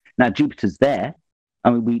told. Now, Jupiter's there. I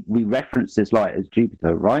mean, we reference this light as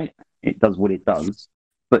Jupiter, right? It does what it does.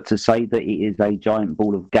 But to say that it is a giant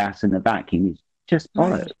ball of gas in a vacuum is just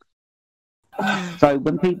bollocks. So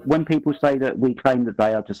when people say that we claim that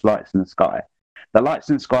they are just lights in the sky, the lights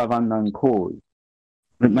in the sky of unknown cause,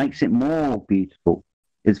 it makes it more beautiful.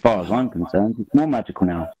 As far as I'm concerned, it's more magical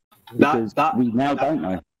now because we now don't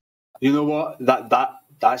know. You know what?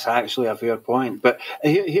 That's actually a fair point. But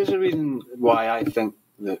here's the reason why I think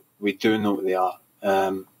that we do know what they are,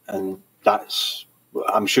 and that's.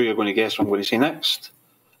 I'm sure you're going to guess what I'm going to say next.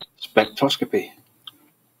 Spectroscopy.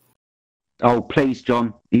 Oh, please, John.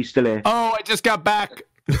 Are you still here? Oh, I just got back.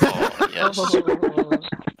 Oh, yes.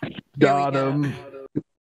 Got him.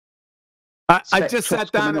 I just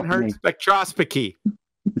sat down and heard spectroscopy.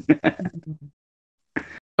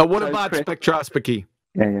 What about spectroscopy?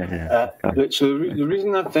 Yeah. So the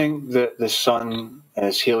reason I think that the sun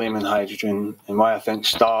is helium and hydrogen, and why I think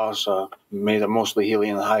stars are made of mostly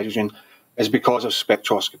helium and hydrogen, is because of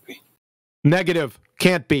spectroscopy. Negative.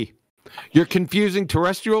 Can't be. You're confusing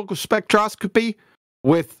terrestrial spectroscopy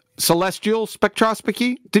with celestial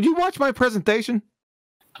spectroscopy. Did you watch my presentation?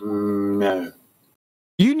 No.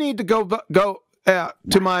 You need to go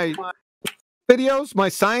to my videos, my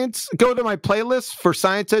science. Go to my playlist for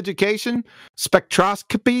science education.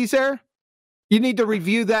 Spectroscopies there. You need to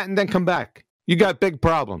review that and then come back. You got big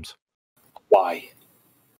problems. Why?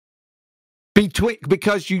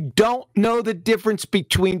 Because you don't know the difference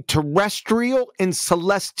between terrestrial and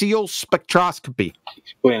celestial spectroscopy.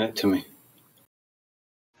 Explain it to me.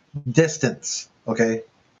 Distance, okay?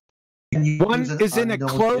 One is in a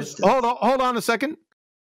closed... Hold on a second.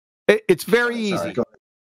 It's very easy.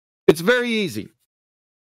 It's very easy.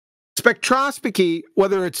 Spectroscopy,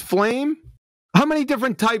 whether it's flame... How many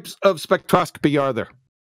different types of spectroscopy are there?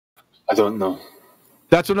 I don't know.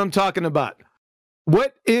 That's what I'm talking about.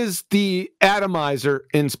 What is the atomizer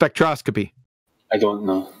in spectroscopy? I don't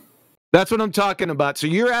know. That's what I'm talking about. So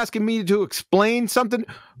you're asking me to explain something?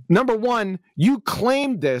 Number one, you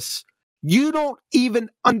claimed this. You don't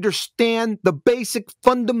even understand the basic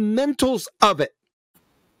fundamentals of it.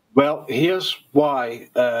 Well, here's why.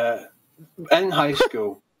 In high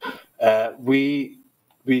school, we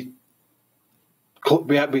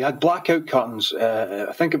had blackout curtains.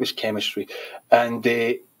 I think it was chemistry, and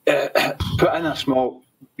they put in a small,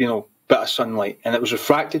 bit of sunlight, and it was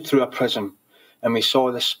refracted through a prism, and we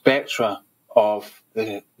saw the spectra of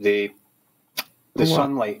the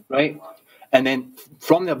sunlight, right? And then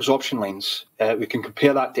from the absorption lines, we can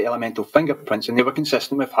compare that to elemental fingerprints, and they were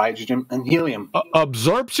consistent with hydrogen and helium.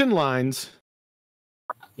 Absorption lines?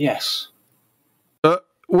 Yes.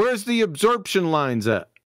 Where's the absorption lines at?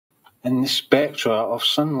 In the spectra of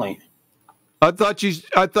sunlight. I thought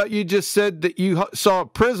you just said that you saw a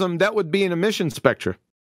prism. That would be an emission spectra.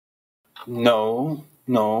 No.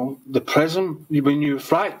 The prism, when you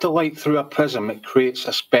refract the light through a prism, it creates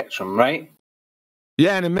a spectrum, right?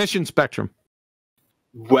 Yeah, an emission spectrum.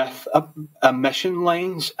 With emission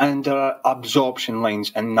lines and absorption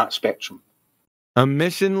lines in that spectrum.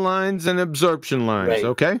 Emission lines and absorption lines, right.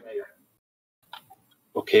 Okay?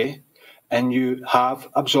 Okay. And you have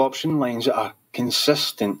absorption lines that are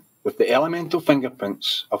consistent with the elemental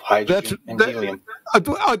fingerprints of hydrogen and helium.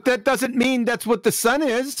 That doesn't mean that's what the sun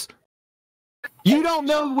is. You don't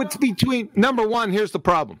know what's between... Number one, here's the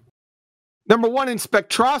problem. Number one, in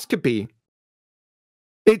spectroscopy,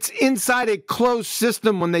 it's inside a closed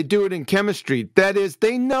system when they do it in chemistry. That is,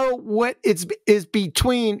 they know what is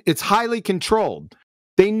between... It's highly controlled.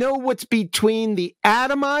 They know what's between the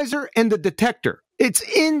atomizer and the detector. It's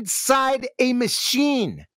inside a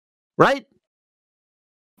machine, right?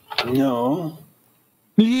 No.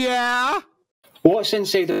 Yeah. What's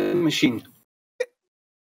inside the machine?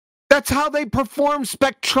 That's how they perform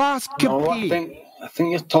spectroscopy. No, I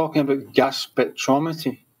think you're talking about gas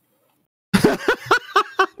spectrometry.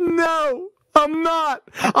 No, I'm not.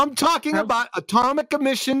 I'm talking about atomic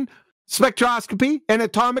emission spectroscopy and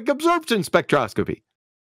atomic absorption spectroscopy.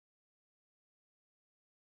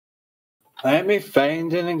 Let me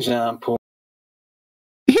find an example.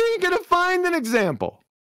 You ain't going to find an example.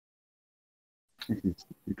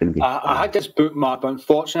 I had this bookmark, but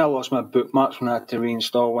unfortunately I lost my bookmarks when I had to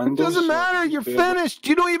reinstall Windows. Doesn't matter. You're finished.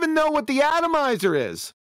 You don't even know what the atomizer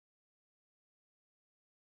is.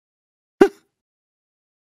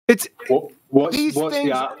 What's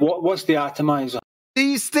the atomizer?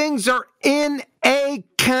 These things are in a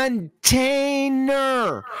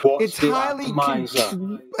container. What's the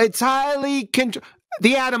atomizer? It's highly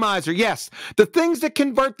the atomizer. Yes, the things that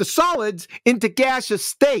convert the solids into gaseous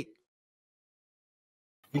state.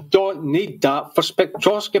 You don't need that for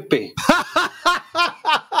spectroscopy.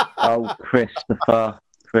 Oh, Christopher.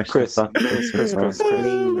 Oh my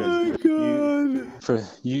God.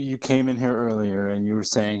 You came in here earlier and you were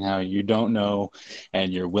saying how you don't know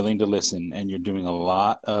and you're willing to listen, and you're doing a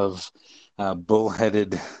lot of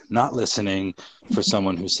bullheaded not listening for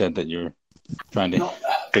someone who said that you're trying to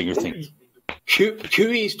figure things.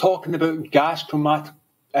 QE is talking about gas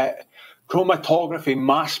chromatography,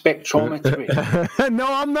 mass spectrometry. No,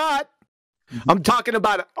 I'm not. I'm talking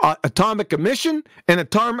about atomic emission and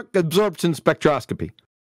atomic absorption spectroscopy.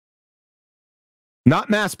 Not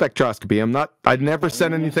mass spectroscopy. I'd never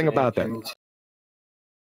said anything about that.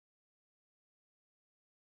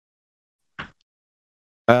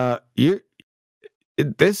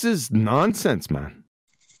 This is nonsense, man.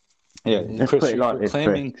 Yeah, Chris,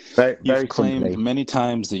 you've claimed many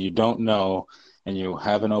times that you don't know and you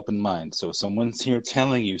have an open mind. So someone's here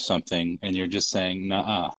telling you something and you're just saying,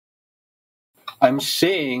 nah. I'm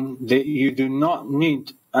saying that you do not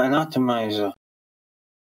need an atomizer.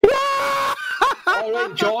 All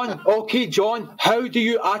right, John. Okay, John. How do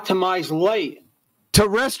you atomize light?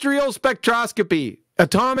 Terrestrial spectroscopy,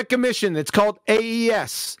 atomic emission. It's called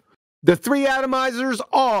AES. The three atomizers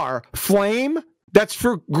are flame. That's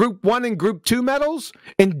for group 1 and group 2 metals,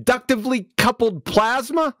 inductively coupled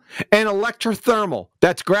plasma, and electrothermal.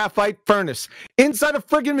 That's graphite furnace. Inside a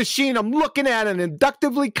friggin' machine, I'm looking at an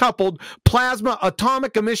inductively coupled plasma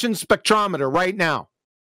atomic emission spectrometer right now.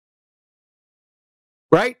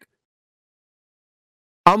 Right?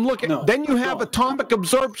 I'm looking. Then you have atomic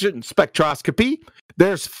absorption spectroscopy.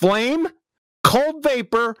 There's flame, cold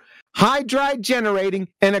vapor, hydride generating,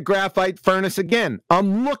 and a graphite furnace again.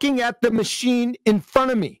 I'm looking at the machine in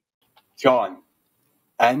front of me. John,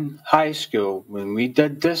 in high school, when we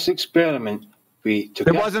did this experiment, we took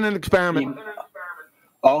It wasn't an experiment.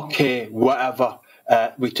 Okay, whatever.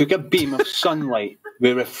 We took a beam of sunlight.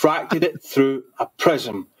 We refracted it through a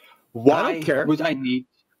prism. Why would I need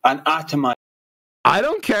an atomizer? I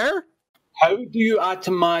don't care. How do you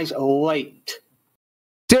atomize light?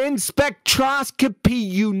 In spectroscopy,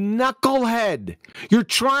 you knucklehead. You're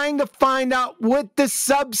trying to find out what the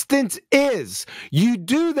substance is. You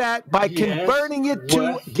do that by converting it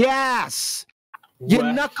to gas. You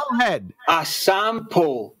knucklehead. A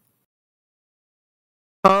sample.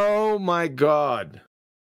 Oh, my God.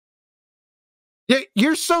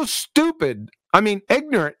 You're so stupid. I mean,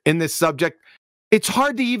 ignorant in this subject. It's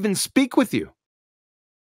hard to even speak with you.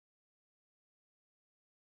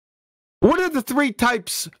 What are the 3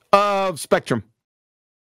 types of spectrum?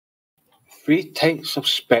 3 types of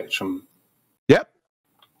spectrum? Yep.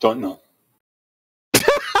 Don't know.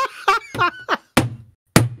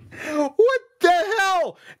 What the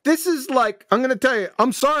hell? This is like, I'm going to tell you,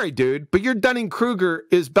 I'm sorry, dude, but your Dunning-Kruger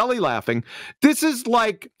is belly laughing. This is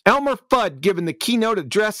like Elmer Fudd giving the keynote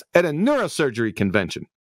address at a neurosurgery convention.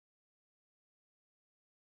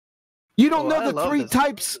 You don't know the 3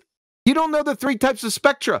 types. You don't know the 3 types of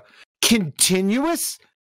spectra. Continuous,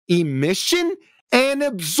 emission, and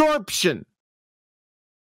absorption.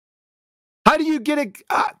 How do you get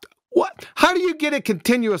How do you get a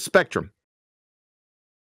continuous spectrum?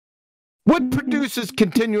 What produces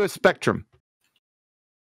continuous spectrum?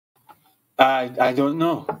 I don't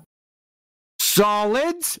know.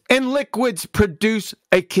 Solids and liquids produce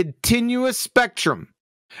a continuous spectrum.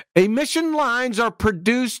 Emission lines are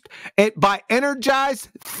produced by energized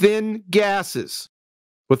thin gases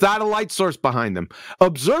without a light source behind them.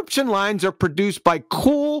 Absorption lines are produced by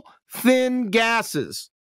cool, thin gases.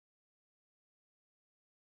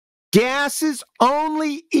 Gases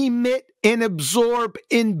only emit and absorb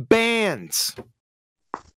in bands.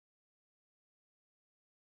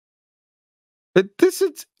 But this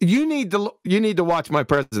is you need to watch my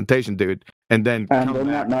presentation, dude, and then come on back.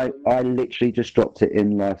 That note, I literally just dropped it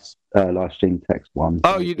in live stream text 1.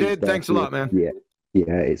 Oh, you did? Thanks a lot, man. Yeah,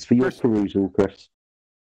 it's for your perusal, Chris.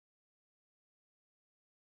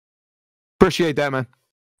 Appreciate that, man.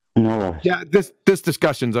 No. Yeah, this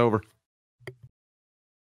discussion's over.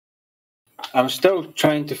 I'm still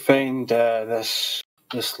trying to find this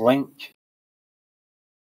link.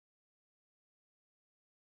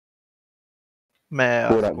 May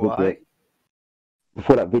I ask why?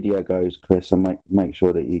 before that video goes, Chris, and make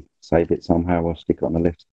sure that you save it somehow or stick it on the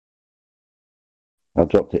list. I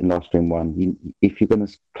dropped it in live stream 1. If you're going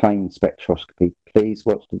to claim spectroscopy, please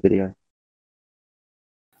watch the video.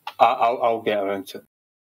 I'll get around to it.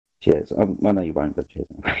 Cheers. I know you won't, but cheers.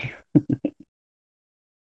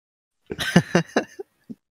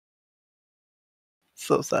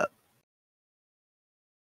 So sad.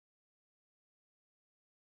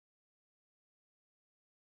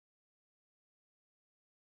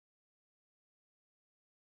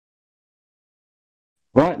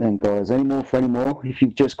 Right then, guys, any more? If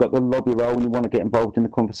you've just got the lobby role and you want to get involved in the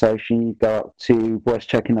conversation, you go up to voice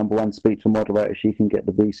checking #1, speak to a moderator so you can get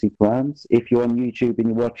the VC plans. If you're on YouTube and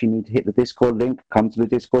you're watching, you need to hit the Discord link, come to the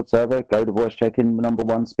Discord server, go to voice checking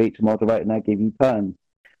 #1, speak to a moderator, and they'll give you turns.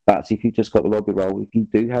 That's if you've just got the lobby role. If you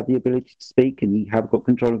do have the ability to speak and you have got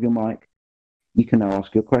control of your mic, you can now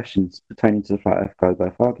ask your questions pertaining to the Flat Earth Code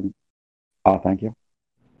Earth argument. Thank you.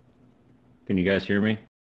 Can you guys hear me?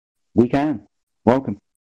 We can. Welcome.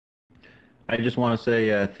 I just want to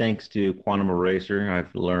say thanks to Quantum Eraser.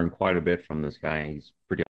 I've learned quite a bit from this guy. He's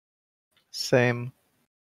pretty. Same.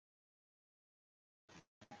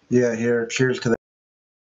 Yeah, here. Cheers to that.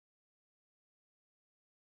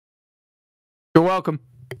 You're welcome.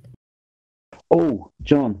 Oh,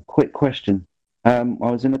 John, quick question. I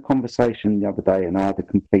was in a conversation the other day and I had a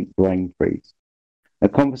complete brain freeze. The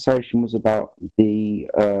conversation was about the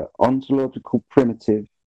ontological primitive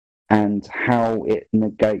and how it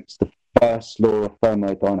negates the first law of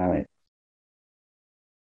thermodynamics.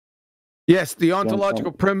 Yes, the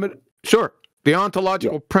ontological primitive. Sure, the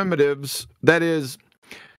ontological primitives. That is,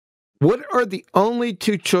 what are the only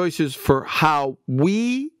two choices for how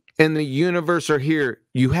we and the universe are here?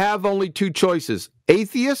 You have only two choices: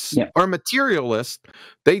 atheists or materialists.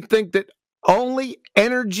 They think that only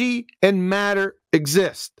energy and matter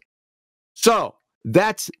exist. So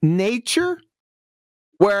that's nature.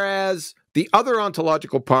 Whereas the other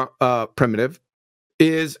ontological primitive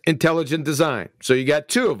is intelligent design. So you got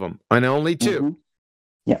two of them, and only two. Mm-hmm.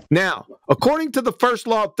 Yeah. Now, according to the first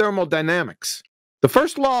law of thermodynamics, the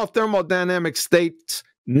first law of thermodynamics states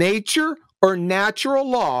nature or natural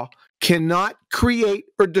law cannot create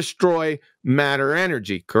or destroy matter or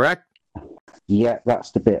energy, correct? Yeah,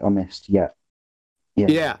 that's the bit I missed. Yeah.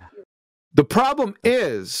 The problem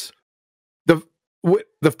is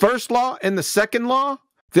the first law and the second law,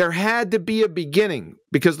 there had to be a beginning,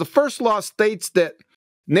 because the first law states that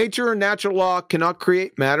nature or natural law cannot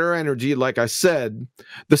create matter or energy, like I said.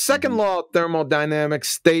 The second law of thermodynamics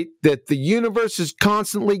state that the universe is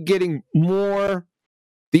constantly getting more,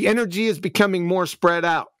 the energy is becoming more spread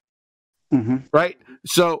out, right?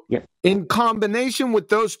 So in combination with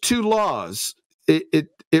those two laws, it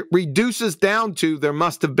reduces down to there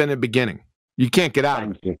must have been a beginning. You can't get out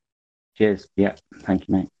of it. Cheers. Yeah, thank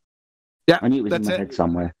you, mate. Yeah, I knew it was in my head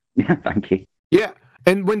somewhere. Thank you. Yeah,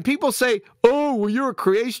 and when people say, "Oh, well, you're a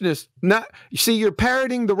creationist," you see, you're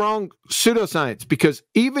parroting the wrong pseudoscience, because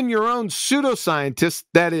even your own pseudoscientist,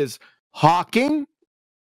 that is Hawking,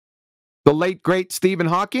 the late great Stephen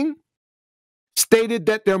Hawking, stated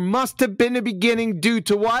that there must have been a beginning due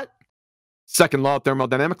to what? Second law of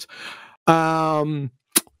thermodynamics.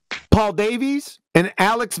 Paul Davies and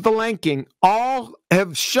Alex Vilenkin all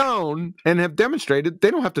have shown and have demonstrated they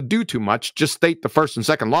don't have to do too much, just state the first and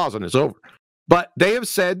second laws and it's over. But they have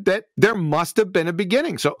said that there must have been a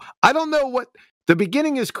beginning. So I don't know what the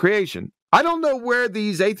beginning is. Creation. I don't know where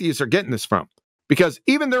these atheists are getting this from, because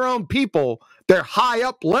even their own people, their high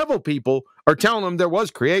up level people, are telling them there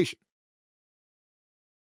was creation.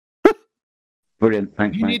 Brilliant.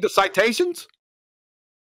 Thanks, you mate. need the citations?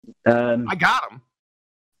 I got them.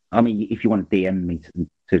 I mean, if you want to DM me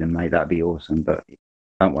to them, mate, that'd be awesome. But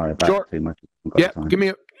don't worry about it too much. Yeah, give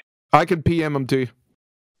me. I can PM them to you.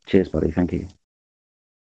 Cheers, buddy. Thank you.